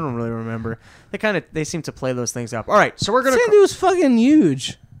don't really remember. They seem to play those things up. All right, so we're gonna Sandy was fucking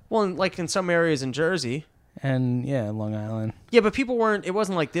huge. like in some areas in Jersey. And yeah, Long Island. Yeah, but people weren't. It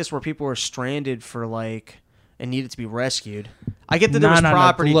wasn't like this where people were stranded for like and needed to be rescued. I get that there was Not on a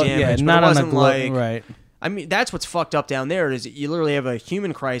property glo- damage, yeah, but not it on a wasn't like. right. I mean, that's what's fucked up down there is you literally have a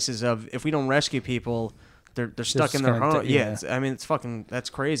human crisis of if we don't rescue people, they're stuck just in their gonna home. di- Yeah, yeah. I mean, it's fucking that's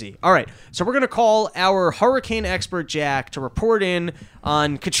crazy. All right, so we're gonna call our hurricane expert Jack to report in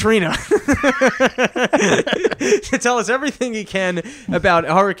on Katrina to tell us everything he can about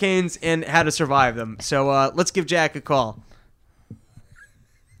hurricanes and how to survive them. So let's give Jack a call.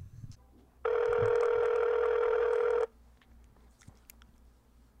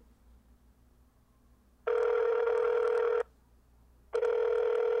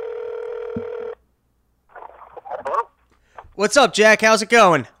 Hello? What's up, Jack? How's it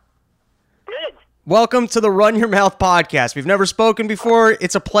going? Good. Welcome to the Run Your Mouth podcast. We've never spoken before.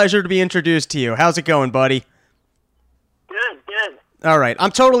 It's a pleasure to be introduced to you. How's it going, buddy? Good. All right. I'm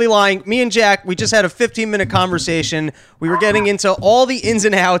totally lying. Me and Jack, we just had a 15-minute conversation. We were getting into all the ins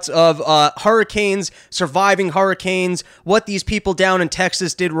and outs of hurricanes, surviving hurricanes, what these people down in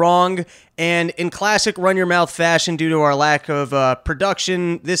Texas did wrong, and in classic Run Your Mouth fashion, due to our lack of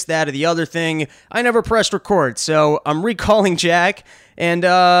production, this, that, or the other thing, I never pressed record. So I'm recalling Jack. And,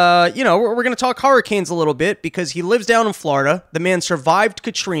 we're going to talk hurricanes a little bit because he lives down in Florida. The man survived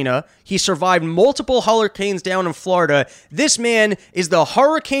Katrina. He survived multiple hurricanes down in Florida. This man is the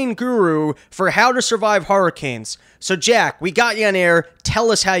hurricane guru for how to survive hurricanes. So, Jack, we got you on air. Tell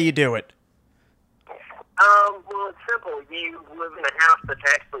us how you do it. Well, it's simple. You live in a house that's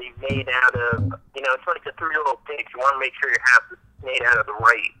actually made out of, it's like the Three Little Pigs. You want to make sure your house is made out of the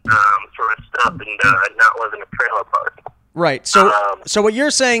right sort of stuff and not live in a trailer park. Right. So what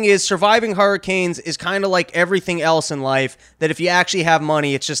you're saying is surviving hurricanes is kind of like everything else in life, that if you actually have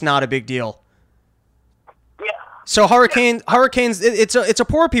money, it's just not a big deal. So hurricanes, it's a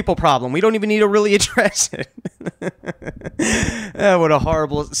poor people problem. We don't even need to really address it. What a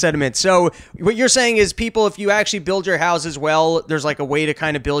horrible sentiment. So what you're saying is, people, if you actually build your houses well, there's like a way to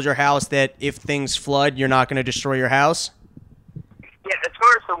kind of build your house that if things flood, you're not going to destroy your house? Yeah, as far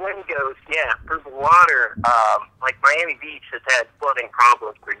as the wind goes, yeah, for the water, like Miami Beach has had flooding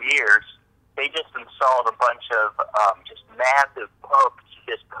problems for years. They just installed a bunch of just massive pumps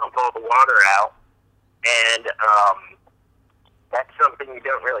to just pump all the water out. And that's something you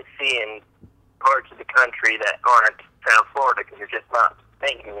don't really see in parts of the country that aren't South Florida, because you're just not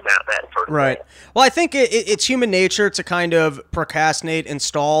thinking about that sort of right. thing. Well, I think it's human nature to kind of procrastinate and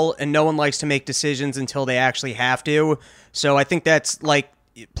stall, and no one likes to make decisions until they actually have to. So I think that's like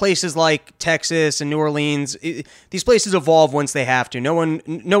places like Texas and New Orleans. These places evolve once they have to. No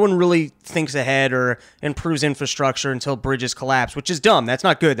one really thinks ahead or improves infrastructure until bridges collapse, which is dumb. That's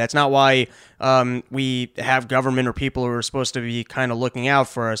not good. That's not why we have government or people who are supposed to be kind of looking out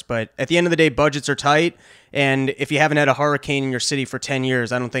for us. But at the end of the day, budgets are tight. And if you haven't had a hurricane in your city for 10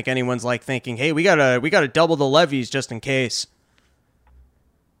 years, I don't think anyone's like thinking, hey, we gotta double the levees just in case.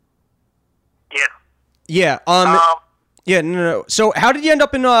 Yeah. Yeah. Yeah, no. So how did you end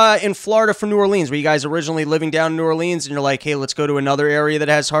up in Florida from New Orleans? Were you guys originally living down in New Orleans and you're like, hey, let's go to another area that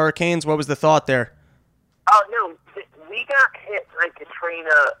has hurricanes? What was the thought there? Oh, no, we got hit by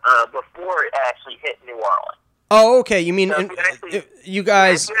Katrina before it actually hit New Orleans. Oh, okay. You mean you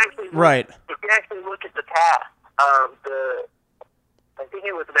guys, right. If you actually look at the path, I think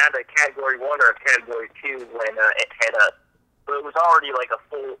it was about a Category 1 or a Category 2 when it hit us. So it was already like a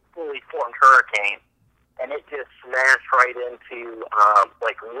fully formed hurricane. And it just smashed right into,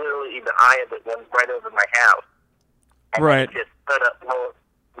 like, literally the eye of it went right over my house. And right. it just put up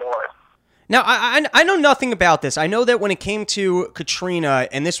north. Now, I know nothing about this. I know that when it came to Katrina,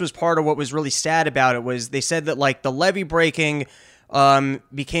 and this was part of what was really sad about it, was they said that, like, the levee breaking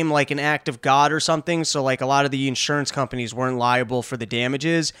became, like, an act of God or something. So, like, a lot of the insurance companies weren't liable for the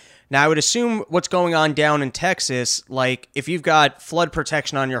damages. Now, I would assume what's going on down in Texas, like, if you've got flood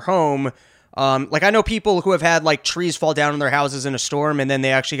protection on your home, like I know people who have had like trees fall down on their houses in a storm, and then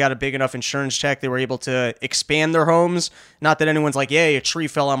they actually got a big enough insurance check they were able to expand their homes. Not that anyone's like, yay, a tree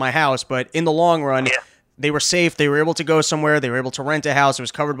fell on my house, but in the long run, they were safe. They were able to go somewhere. They were able to rent a house. It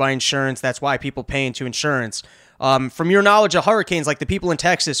was covered by insurance. That's why people pay into insurance. From your knowledge of hurricanes, like the people in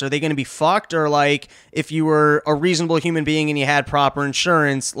Texas, are they going to be fucked? Or like if you were a reasonable human being and you had proper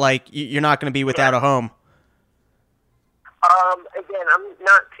insurance, like you're not going to be without a home? Again, I'm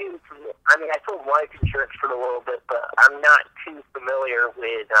not too. I mean, I sold life insurance for a little bit, but I'm not too familiar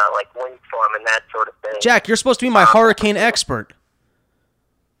with like windstorm and that sort of thing. Jack, you're supposed to be my hurricane expert.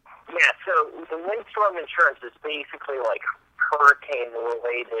 Yeah, so the windstorm insurance is basically like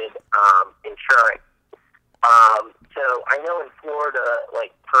hurricane-related insurance. So I know in Florida,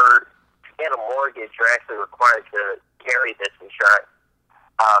 like to get a mortgage, you're actually required to carry this insurance.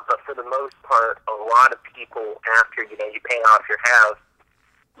 But for the most part, a lot of people, after you pay off your house,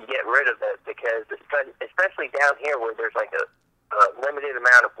 you get rid of it, because especially down here where there's like a limited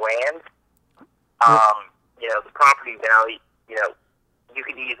amount of land, the property value, you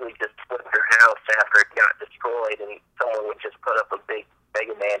could easily just flip your house after it got destroyed, and someone would just put up a big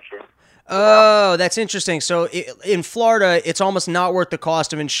mega mansion. Oh, that's interesting. So in Florida, it's almost not worth the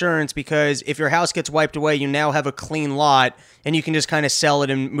cost of insurance, because if your house gets wiped away, you now have a clean lot and you can just kind of sell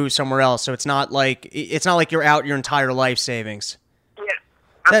it and move somewhere else. So it's not like you're out your entire life savings.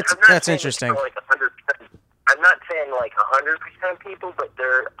 Yeah, that's interesting. Like 100%. I'm not saying like 100% people, but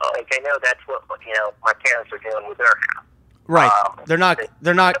they're like, I know that's what my parents are doing with their house. Right.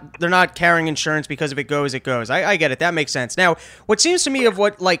 They're not carrying insurance because if it goes, it goes. I get it. That makes sense. Now, what seems to me of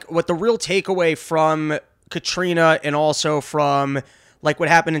what the real takeaway from Katrina and also from like what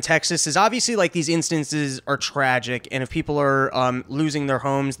happened in Texas is obviously like these instances are tragic, and if people are losing their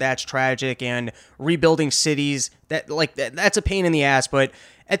homes, that's tragic, and rebuilding cities, that's a pain in the ass. But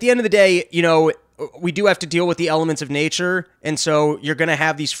at the end of the day, we do have to deal with the elements of nature, and so you're going to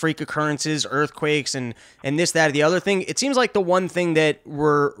have these freak occurrences, earthquakes, and this, that, or the other thing. It seems like the one thing that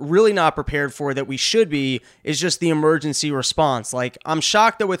we're really not prepared for that we should be is just the emergency response. Like, I'm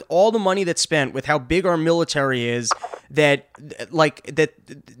shocked that with all the money that's spent, with how big our military is, that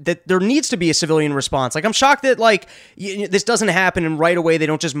there needs to be a civilian response. Like, I'm shocked that this doesn't happen and right away they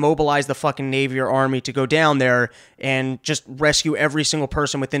don't just mobilize the fucking Navy or Army to go down there and just rescue every single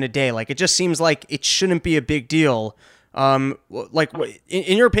person within a day. Like, it just seems like it shouldn't be a big deal. In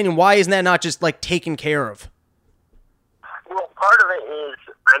your opinion, why isn't that not just taken care of? Well, part of it is,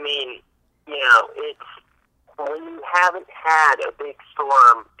 it's when you haven't had a big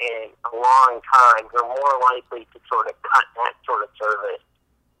storm in a long time, you're more likely to sort of cut that sort of service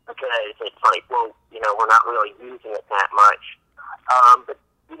because it's like, well, we're not really using it that much. But,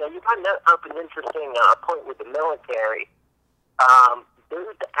 you brought up an interesting point with the military.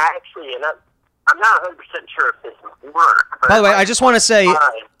 There's actually, and I'm not 100% sure if this works. By the way, I just want to say,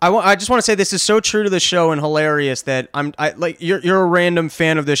 I just want to say this is so true to the show and hilarious that you're a random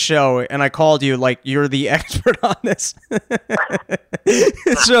fan of this show, and I called you like you're the expert on this.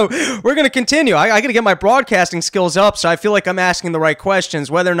 So we're gonna continue. I got to get my broadcasting skills up, so I feel like I'm asking the right questions.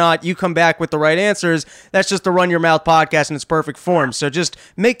 Whether or not you come back with the right answers, that's just the Run Your Mouth podcast in its perfect form. So just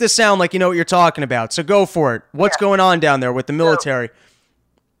make this sound like you know what you're talking about. So go for it. What's going on down there with the military?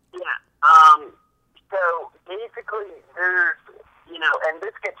 So basically, there's, and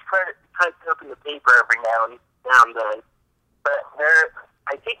this gets typed up in the paper every now and then, but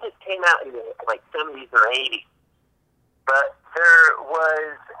I think this came out in the 70s or 80s, but there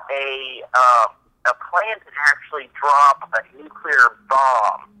was a plan to actually drop a nuclear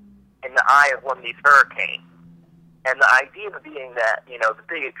bomb in the eye of one of these hurricanes. And the idea being that, the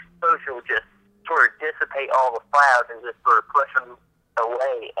big explosion would just sort of dissipate all the clouds and just sort of push them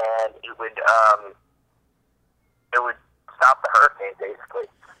away, and it would stop the hurricane, basically.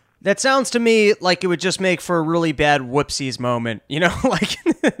 That sounds to me like it would just make for a really bad whoopsies moment. That's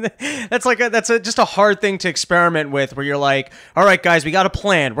just a hard thing to experiment with, where you're like, all right, guys, we got a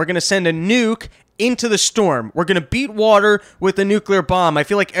plan. We're going to send a nuke into the storm. We're going to beat water with a nuclear bomb. I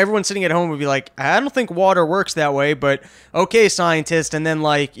feel like everyone sitting at home would be like, I don't think water works that way, but okay, scientist. And then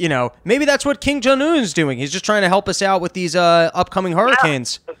maybe that's what Kim Jong-un is doing. He's just trying to help us out with these upcoming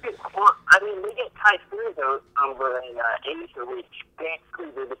hurricanes. Yeah. Well, they get typhoons over in Asia, which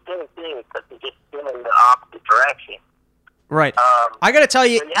basically they're the same thing, except they just spin in the opposite direction. Right. I got to tell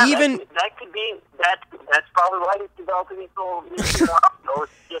you, even... That's probably why it's developing these little nuclear arsenals,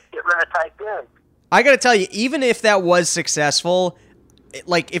 just get rid of typhoons. I got to tell you, even if that was successful,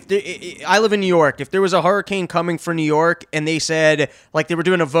 I live in New York. If there was a hurricane coming for New York and they said, they were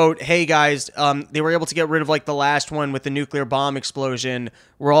doing a vote, hey guys, they were able to get rid of the last one with the nuclear bomb explosion,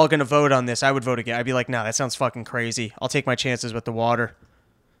 we're all going to vote on this, I would vote again. I'd be like, no, that sounds fucking crazy. I'll take my chances with the water.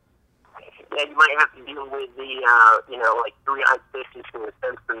 Yeah, you might have to deal with the, 3 ice fishes from the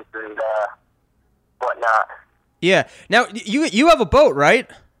Simpsons and whatnot. Yeah. Now, you have a boat, right?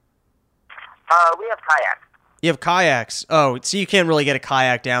 We have kayaks. You have kayaks. Oh, so you can't really get a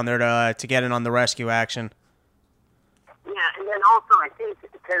kayak down there to get in on the rescue action. Yeah, and then also I think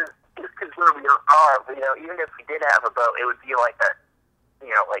because where we are, even if we did have a boat, it would be like a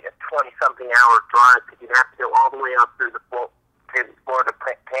 20-something hour drive, because you'd have to go all the way up through the Florida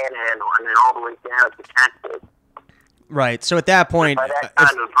Panhandle and then all the way down to Texas. Right. So at that point, by that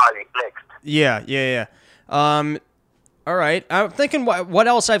time it would probably be fixed. Yeah. All right. I'm thinking what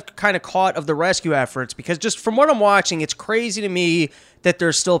else I've kind of caught of the rescue efforts, because just from what I'm watching, it's crazy to me that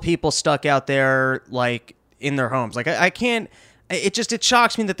there's still people stuck out there, in their homes. I can't, it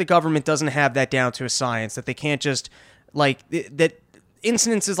shocks me that the government doesn't have that down to a science, that they can't just, that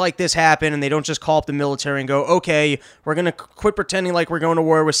incidences like this happen and they don't just call up the military and go, okay, we're going to quit pretending like we're going to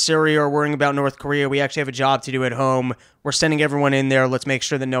war with Syria or worrying about North Korea. We actually have a job to do at home. We're sending everyone in there. Let's make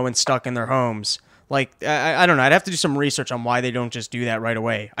sure that no one's stuck in their homes. I don't know. I'd have to do some research on why they don't just do that right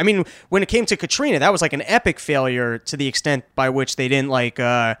away. I mean, when it came to Katrina, that was an epic failure to the extent by which they didn't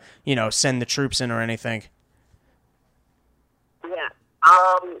send the troops in or anything. Yeah.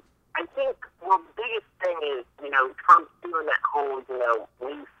 I think, the biggest thing is, Trump's doing that whole,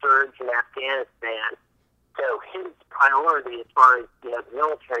 new surge in Afghanistan. So his priority as far as, the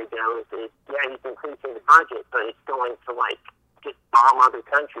military goes is, he's increasing the budget, but it's going to, just bomb other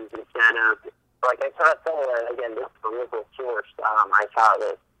countries instead of... I saw somewhere, again, this is a liberal source, I saw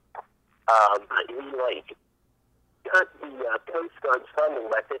this, but he, cut the Coast Guard's funding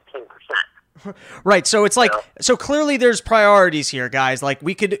by 15%. Right, so it's so clearly there's priorities here, guys.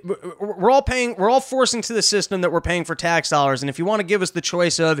 We're all forcing to the system that we're paying for tax dollars, and if you want to give us the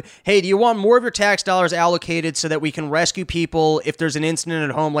choice of, hey, do you want more of your tax dollars allocated so that we can rescue people if there's an incident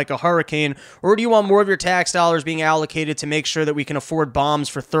at home like a hurricane, or do you want more of your tax dollars being allocated to make sure that we can afford bombs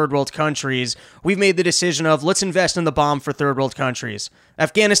for third world countries? We've made the decision of, let's invest in the bomb for third world countries.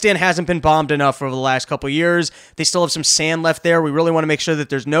 Afghanistan hasn't been bombed enough over the last couple of years. They still have some sand left there. We really want to make sure that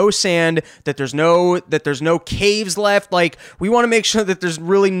there's no sand, that there's no caves left. We want to make sure that there's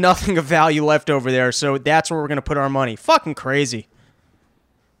really nothing of value left over there. So that's where we're going to put our money. Fucking crazy.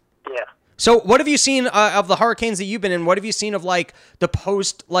 Yeah. So what have you seen of the hurricanes that you've been in? What have you seen of the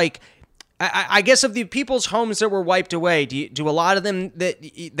post, I guess of the people's homes that were wiped away, do a lot of them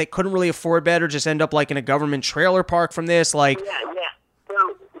that couldn't really afford better just end up like in a government trailer park from this? Like, Yeah.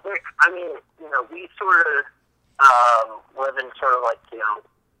 So, I mean, we sort of live in sort of like,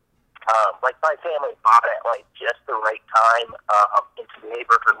 like my family bought it like just the right time into the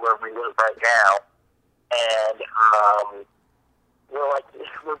neighborhood where we live right now, and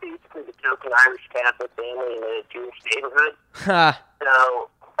we're basically the token Irish Catholic family in a Jewish neighborhood. So,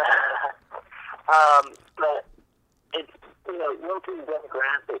 but it's looking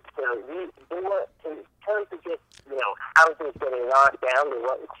demographic. So we want in terms of just housing getting knocked down to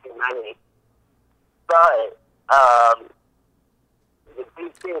what is too many, but the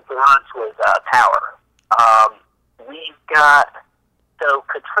big thing for us was power. We got, so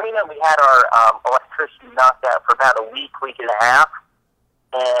Katrina, we had our electricity knocked out for about a week and a half,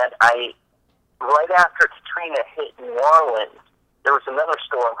 and right after Katrina hit New Orleans, there was another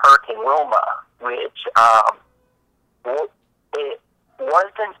storm, Hurricane Wilma, which it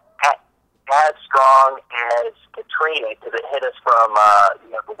wasn't as strong as Katrina because it hit us from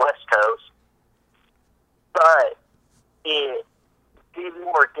the West Coast, but it did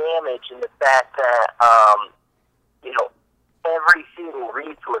more damage in the fact that every single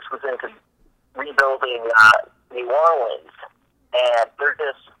resource was into rebuilding New Orleans, and there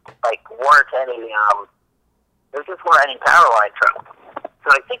just weren't any power line trouble.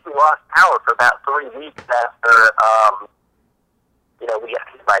 So I think we lost power for about 3 weeks after we got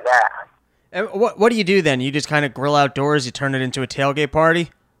hit by that. And what do you do then? You just kind of grill outdoors? You turn it into a tailgate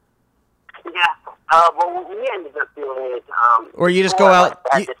party? Yeah. Well, we ended up doing it. Or you just go out.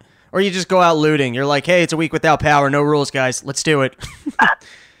 Or you just go out looting. You're like, hey, it's a week without power, no rules, guys. Let's do it. Yeah.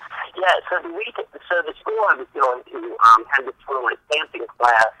 So the school I was going to had this sort of like camping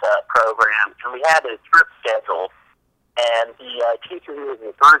class program, and we had a trip scheduled. And the teacher who was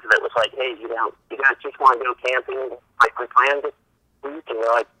in charge of it was like, hey, you guys just want to go camping like we planned this week? And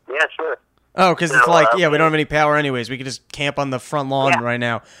we're like, yeah, sure. Oh, because it's like, we don't have any power anyways. We could just camp on the front lawn right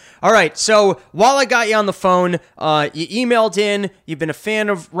now. All right, so while I got you on the phone, you emailed in. You've been a fan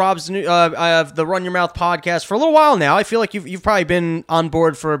of Rob's of the Run Your Mouth podcast for a little while now. I feel like you've probably been on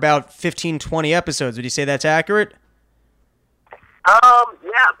board for about 15, 20 episodes. Would you say that's accurate? Yeah,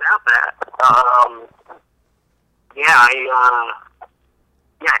 about that.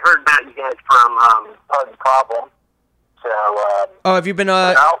 I heard about you guys from Part of the Problem. So, have you been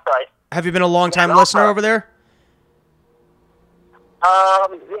have you been a long-time listener over there? Yeah, I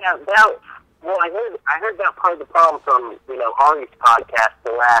heard about Part of the Problem from, Ari's podcast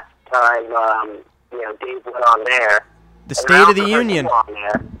the last time, Dave went on there. The State of the Union. On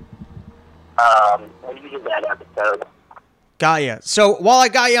there, when you did that episode. Got ya. So while I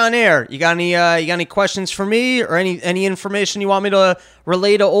got you on air, you got any questions for me or any information you want me to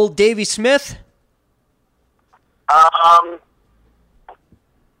relay to old Davey Smith?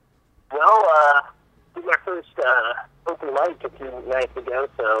 Did my first open mic a few nights ago,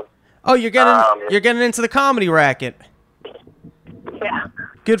 so. Oh, you're getting into the comedy racket. Yeah.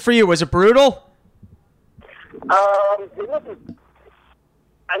 Good for you. Was it brutal? It wasn't.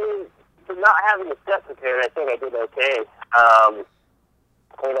 I mean, for not having a step prepared, I think I did okay.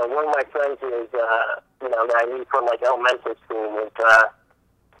 One of my friends was, that I knew from like elementary school was,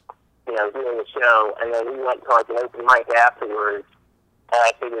 doing the show, and then we went to like an open mic afterwards. And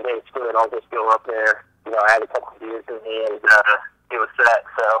I figured, hey, screw it, I'll just go up there. I had a couple of beers in me and do a set.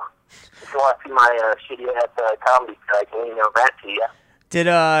 So if you want to see my shitty-ass comedy set, I can email that to you.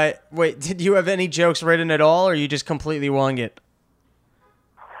 Did you have any jokes written at all, or you just completely wung it?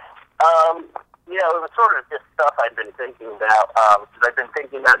 It was sort of just stuff I've been thinking about, because I've been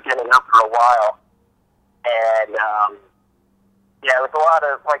thinking about getting up for a while. And, it was a lot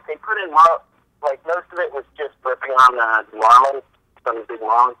of, like, they put in, like, most of it was just ripping on the Marlins. I'm a big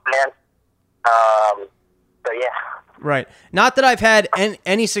Marlins fan. So, yeah. Right. Not that I've had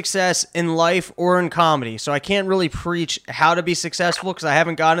any success in life or in comedy, so I can't really preach how to be successful because I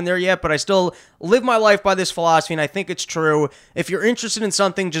haven't gotten there yet, but I still live my life by this philosophy, and I think it's true. If you're interested in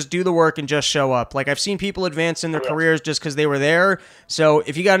something, just do the work and just show up. Like, I've seen people advance in their careers just because they were there, so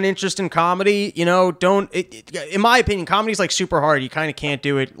if you got an interest in comedy, in my opinion, comedy's, like, super hard. You kind of can't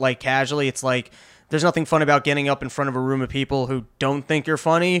do it, like, casually. It's like, there's nothing fun about getting up in front of a room of people who don't think you're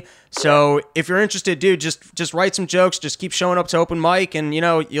funny. So if you're interested, dude, just write some jokes. Just keep showing up to open mic, and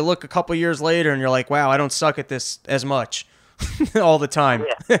you look a couple years later, and you're like, wow, I don't suck at this as much all the time.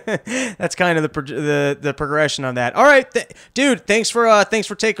 Yeah. That's kind of the progression on that. All right, dude, thanks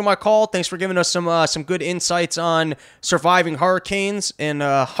for taking my call. Thanks for giving us some good insights on surviving hurricanes and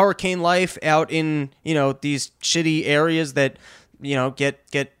hurricane life out in these shitty areas that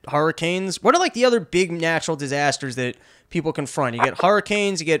get hurricanes. What are like the other big natural disasters that people confront? You get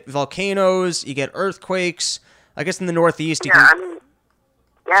hurricanes, you get volcanoes, you get earthquakes. I guess in the Northeast, you Yeah, can. I mean,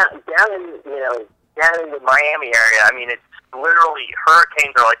 down in the Miami area, I mean, it's literally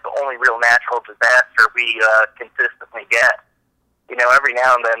hurricanes are like the only real natural disaster we consistently get. Every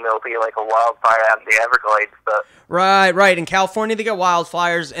now and then there'll be like a wildfire out in the Everglades, but Right. In California, they get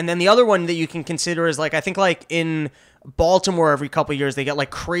wildfires, and then the other one that you can consider is like I think like in Baltimore every couple of years they get like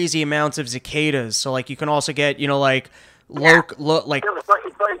crazy amounts of cicadas. So like you can also get like like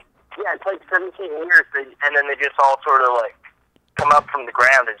it's like 17 years, and then they just all sort of like come up from the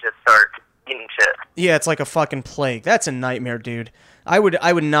ground and just start eating shit. yeah, it's like a fucking plague. That's a nightmare, dude. I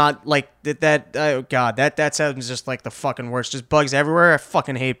would not like that. Oh god, that sounds just like the fucking worst. Just bugs everywhere. I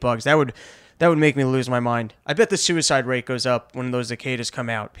fucking hate bugs. That would make me lose my mind. I bet the suicide rate goes up when those cicadas come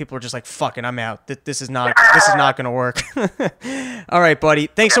out. People are just like, fucking, I'm out. This is not going to work. All right, buddy.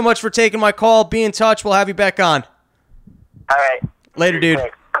 Thanks so much for taking my call. Be in touch. We'll have you back on. All right. Later, dude.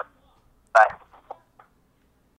 Thanks.